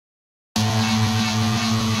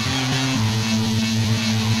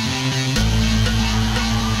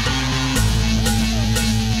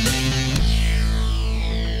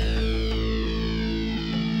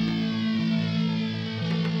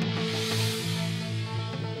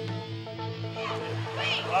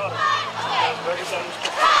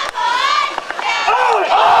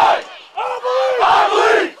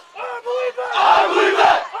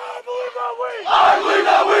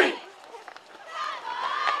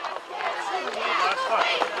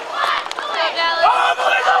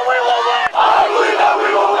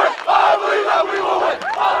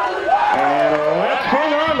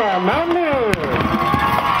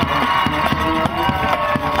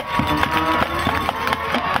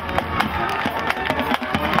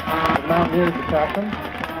Mountaineers, the captain.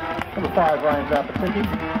 Number 5, Ryan Zapoticky.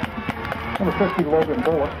 Number 50, Logan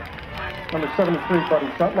Bullock. Number 73, Buddy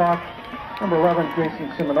Shutlock. Number 11, Jason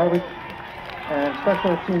Simonovich. And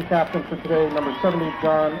special team captain for today, number 70,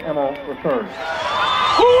 John Emmel III.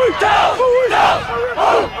 Down! Down!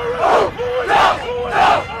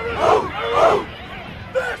 Down!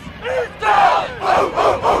 This is down!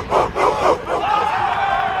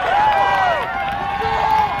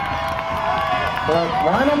 Let's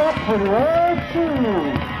line them up for the red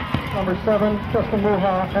shoes. Number 7, Justin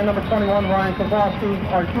Muha, and number 21, Ryan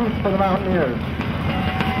Kosloski, are youth for the Mountaineers.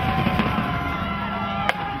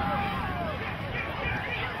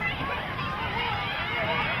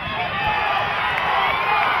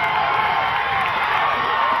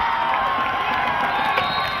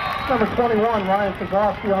 Number 21, Ryan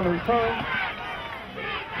Kosloski on the return.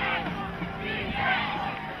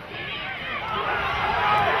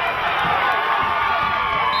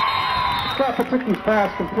 Zapoticky's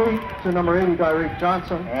pass complete to number 80, Darik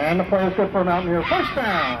Johnson. And the play is good for a Mountaineer. First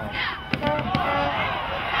down.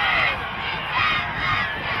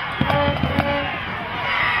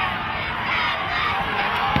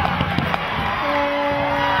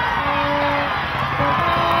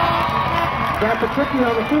 Zapoticky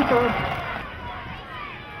on the keeper.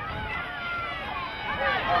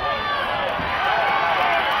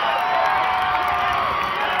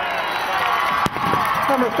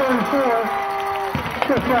 Number 34,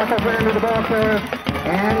 Chris Rackles ran to the ball carrier,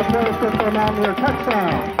 and the play is good for a Mountaineer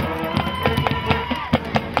touchdown.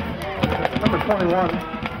 Number 21,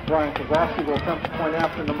 Ryan Kosloski will attempt to point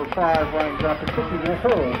after. Number 5, Ryan Zapoticky will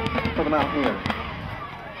hold for the Mountaineers.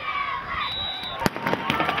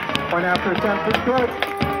 Point after attempt is good.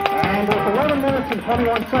 And with 11 minutes and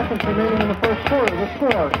 21 seconds remaining in the first quarter, the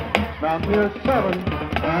score, Mountaineers 7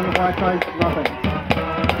 and the Black Knights nothing.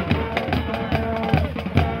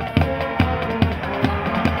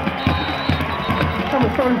 Number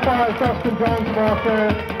 35, Dustin Jones off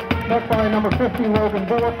there, met by number 50, Logan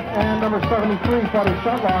Bullock, and number 73, Buddy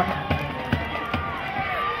Shutlock.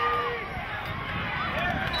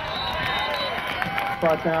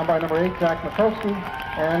 Brought down by number 8, Jack Macosky,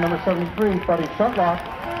 and number 73, Buddy Shutlock.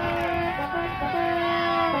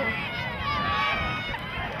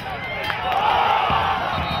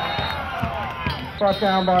 Brought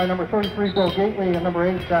down by number 33, Bill Gately, and number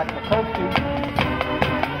 8, Jack Macosky.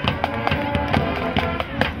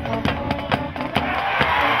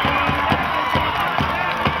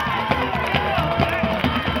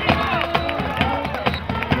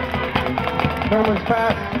 Lehman's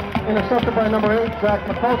pass intercepted by number 8, Jack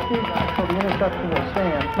Macosky, so the interception will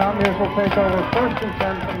stand. Mountaineers will take over 1st and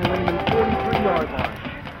 10 from the Lehman 43-yard line.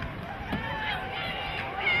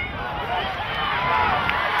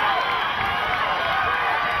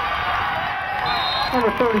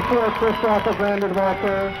 Number 34, Chris Rackles ran to the ball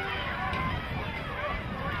carrier.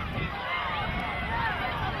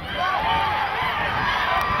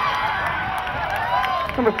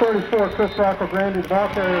 Number 34, Chris Rackles ran to the ball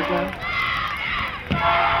carrier again.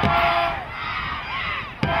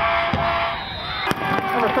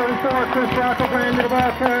 Number 34, Chris Rackles ran to the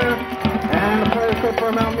ball carrier, and the play is good for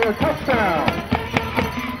a Mountaineer touchdown.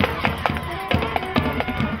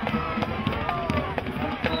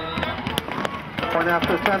 Point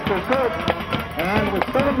after attempt is good, and with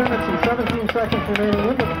 7 minutes and 17 seconds remaining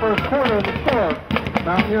into the first quarter, the score,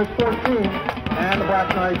 Mountaineers 14 and the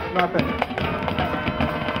Black Knights nothing.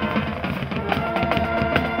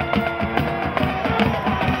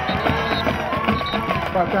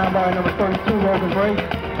 Brought down by number 32, Logan Brace,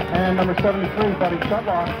 and number 73, Buddy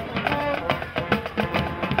Shutlock.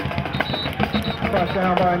 Brought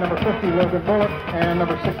down by number 50, Logan Bullock, and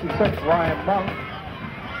number 66, Ryan Monk.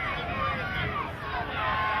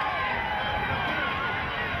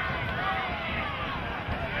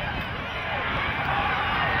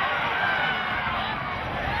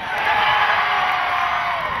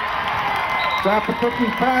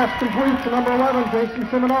 Zapoticky's pass complete to number 11, Jason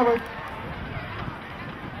Simonovich.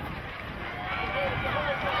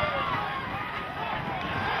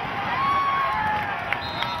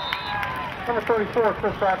 Number 34,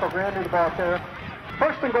 Chris Rackles ran to the ball carrier.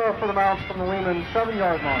 1st and goal for the Mounts from the Lehman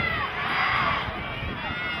 7-yard line.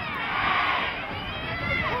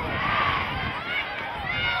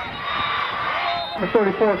 Number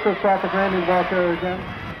 34, Chris Roccograndi, ball carrier again.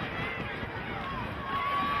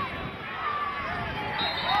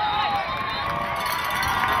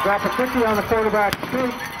 Zapoticky on the quarterback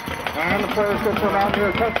scoop, and the player gets for a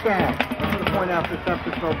Mountaineer touchdown. The point after attempt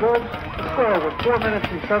is no good. The score with 4 minutes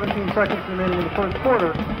and 17 seconds remaining in the first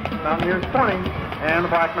quarter. Mountaineers 20, and the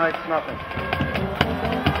Black Knights nothing.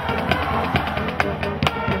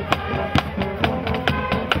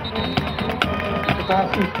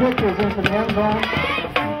 Kosloski's kick is into the end zone.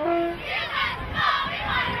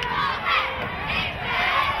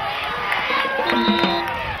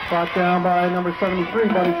 Brought down by number 73,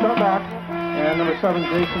 Buddy Shutlock, and number 7,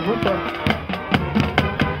 Jason Luca.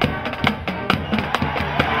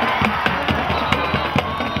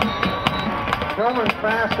 Hillman's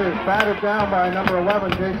pass is batted down by number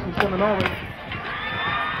 11, Jason Simonovich.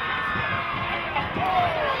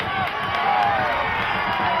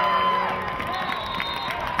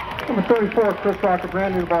 Number 34, Chris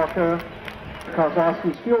Roccograndi, the ball carrier.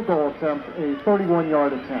 Kosloski's field goal attempt, a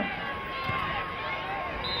 31-yard attempt.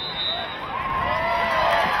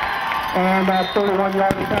 And that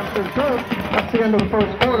 31-yard attempt is good. That's the end of the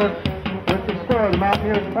first quarter. With the score, the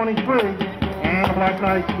Mountaineers 23, and the Black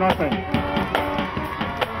Knights nothing.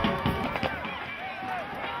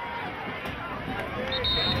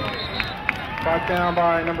 Brought down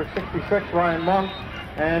by number 66, Ryan Monk,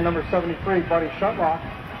 and number 73, Buddy Shutlock.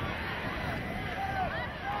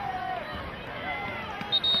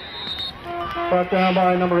 Brought down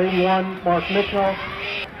by number 81, Mark Mitchell.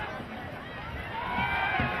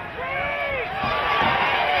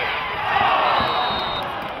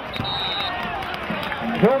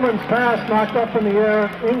 Hillman's pass knocked up in the air,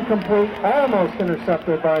 incomplete, almost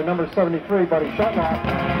intercepted by number 73, Buddy Shutlock.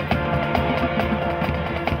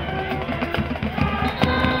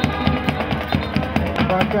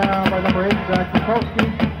 Brought down by number 8, Macosky,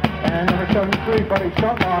 and number 73, Buddy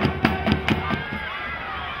Shutlock.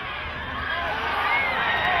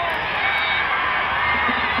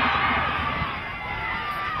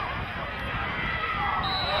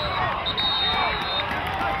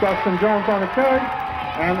 Justin Jones on the carry,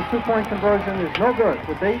 and the two-point conversion is no good.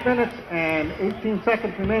 With 8 minutes and 18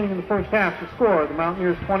 seconds remaining in the first half to score, the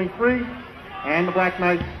Mountaineers 23 and the Black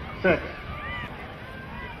Knights 6.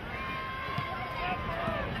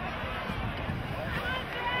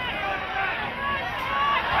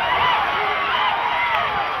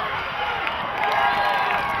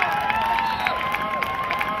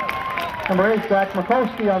 Number 8,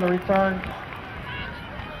 Macosky on the return.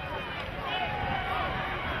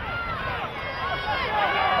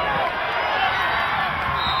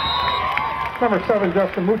 Number 7,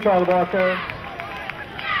 Justin Mucha, the ball carrier.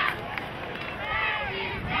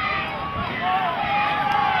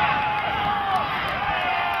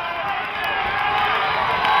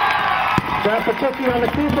 Zapoticky on the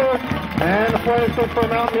keeper, and the play is good for a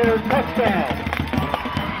Mountaineer touchdown.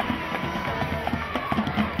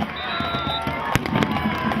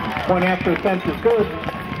 Point after attempt is good,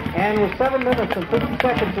 and with 7 minutes and 50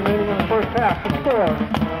 seconds remaining in the first half, the score,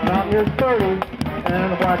 Mountaineers 30,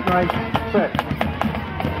 and the Black Knights 6.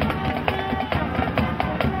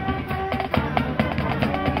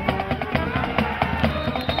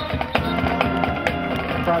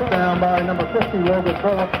 Brought down by number 50, Logan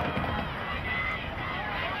Bullock.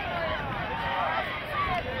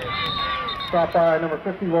 Stopped by number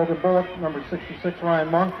 50, Logan Bullock, number 66, Ryan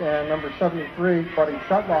Monk, and number 73, Buddy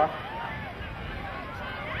Shutlock.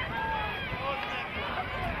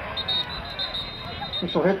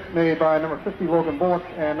 Initial hit made by number 50, Logan Bullock,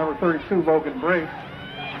 and number 32, Logan Brace.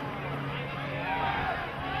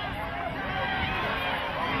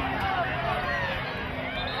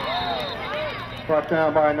 Brought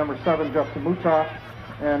down by number 7, Justin Mucha,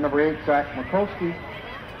 and number 8, Macosky.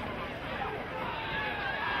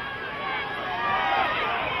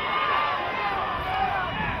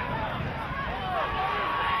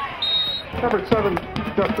 Number 7,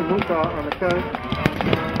 Justin Mucha on the carry.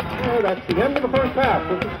 Oh, that's the end of the first half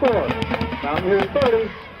with the score. Mountaineers 30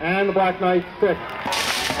 and the Black Knights 6.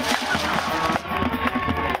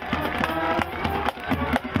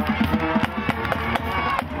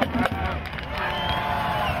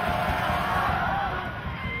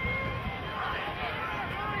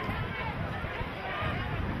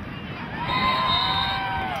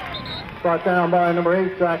 Brought down by number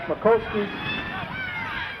 8, Macosky.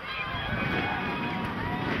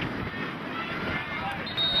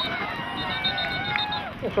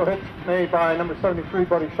 Initial hits made by number 73,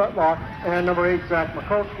 Buddy Shutlock, and number 8,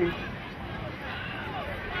 Macosky.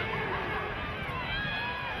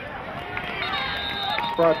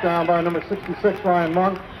 Brought down by number 66, Ryan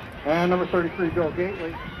Monk, and number 33, Bill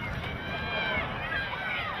Gately.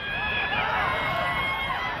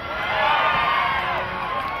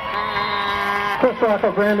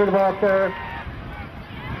 Roccograndi the ball carrier.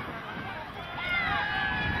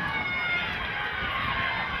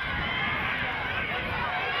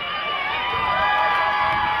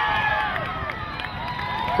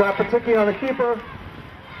 Zapoticky on the keeper.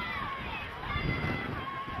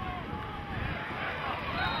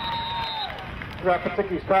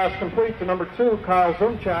 Zapoticky's pass complete to number 2, Kyle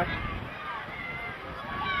Zumchak.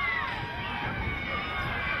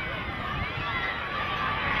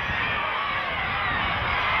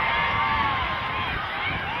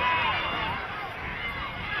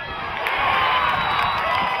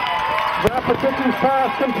 Zapoticky's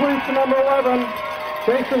pass complete to number 11,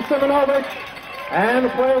 Jason Simonovich. And the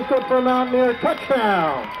play is good for a Mountaineer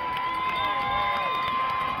touchdown.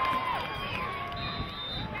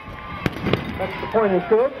 That's the point is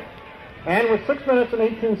good. And with 6 minutes and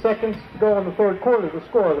 18 seconds to go in the third quarter, the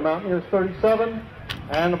score, the Mountaineers 37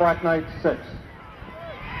 and the Black Knights 6.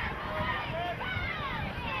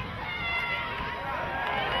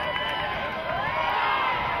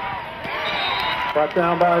 Brought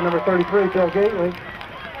down by number 33, Bill Gately.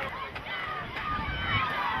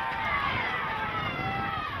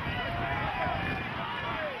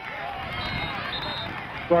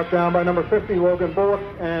 Brought down by number 50, Logan Bullock,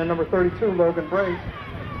 and number 32, Logan Brace.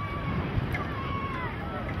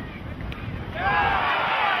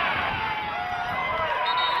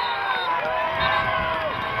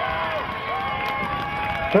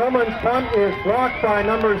 Tillman's punt is blocked by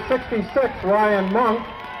number 66, Ryan Monk.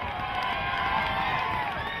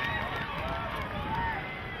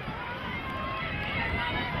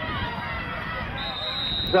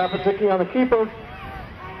 Zapoticky on the keeper.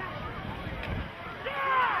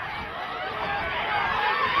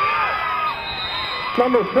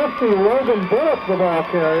 Number 50, Logan Bullock, the ball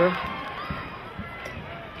carrier.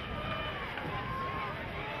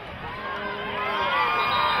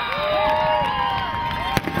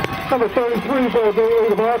 Number 33, Bill Gately,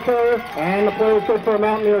 the ball carrier. And the play is good for a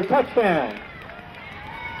Mountaineer touchdown.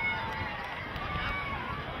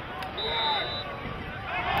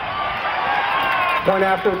 Point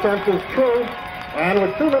after attempt is true. And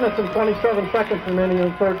with 2 minutes and 27 seconds remaining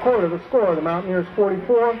in the third quarter, the score, the Mountaineers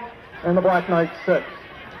 44 and the Black Knights 6.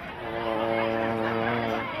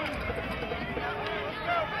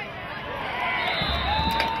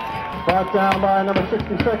 Brought down by number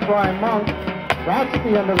 66, Ryan Monk. That's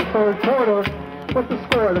the end of the third quarter. With the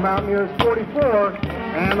score, the Mountaineers 44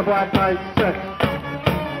 and the Black Knights 6.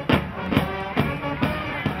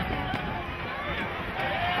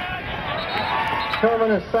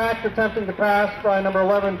 Tillman is sacked attempting to pass by number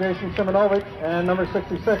 11, Jason Simonovich, and number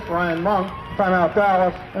 66, Ryan Monk. Timeout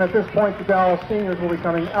Dallas, and at this point the Dallas seniors will be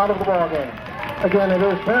coming out of the ballgame. Again, it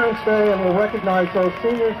is Parents' Day, and we'll recognize those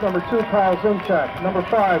seniors. Number 2, Kyle Zumchak. Number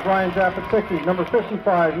 5, Ryan Zapoticky. Number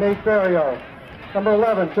 55, Nate Barrio. Number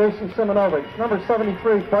 11, Jason Simonovich. Number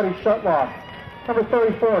 73, Buddy Shutlock. Number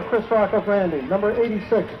 34, Chris Roccograndi. Number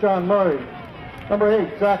 86, John Murray. Number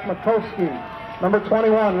 8, Zach Macosky. Number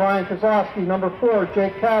 21, Ryan Kosloski. Number 4,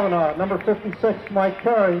 Jake Kavanaugh. Number 56, Mike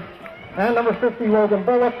Carey. And number 50, Logan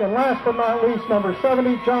Bullock. And last but not least, number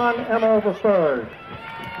 70, John Emmel III.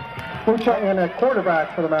 Fucha in at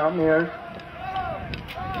quarterback for the Mountaineers.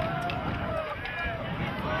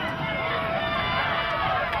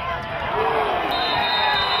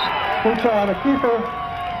 Fucha on the keeper.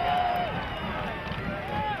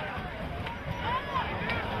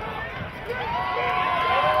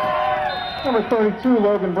 Number 32,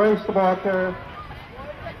 Logan Brace, the ball carrier.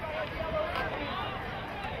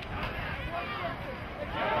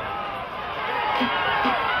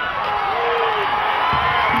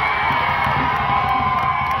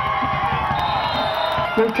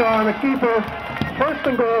 Fucha on the keeper. First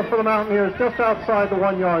and goal for the Mountaineers just outside the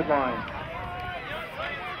 1-yard line.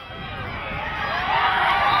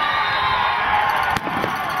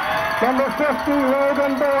 Number 50,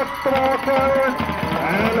 Logan Bullock, the ball carrier.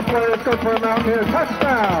 And the play is good for a Mountaineer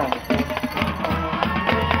touchdown.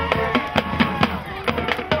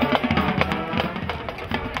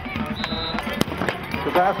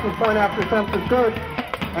 The Boston point after attempt is good.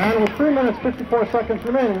 And with 3 minutes, 54 seconds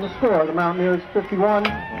remaining, the score, the Mountaineers 51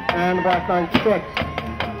 and the Black Knights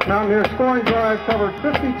 6. Mountaineer scoring drive covered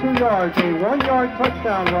 52 yards, a 1-yard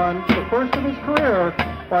touchdown run, the first of his career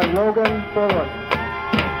by Logan Bullock.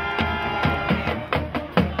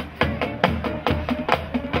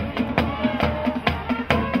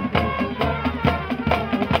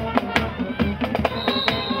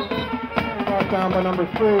 Brought down by number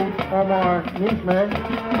 3, Omar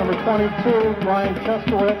Nizme. Number 22, Ryan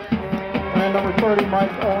Cheskowitz, and number 30, Mike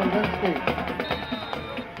Olenzinski.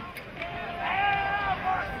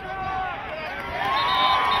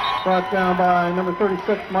 Brought down by number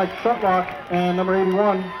 36, Mike Shutlock, and number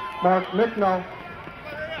 81, Mark Mickno.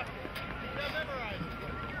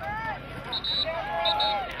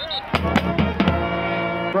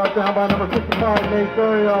 Brought down by number 55, Nate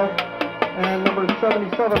Berrio, and number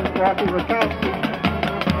 77, Rocky Roccograndi.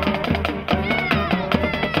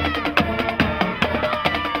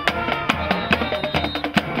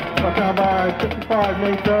 Brought down by 55,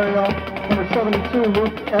 Nate Berrio, number 72,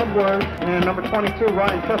 Luke Edwards, and number 22,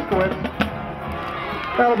 Ryan Cheskowitz.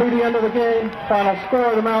 That'll be the end of the game. Final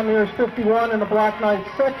score, the Mountaineers 51 and the Black Knights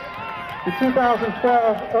 6. The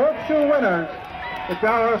 2012 All-Shoe winners, the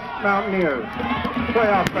Dallas Mountaineers.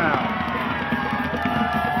 Playoff bound.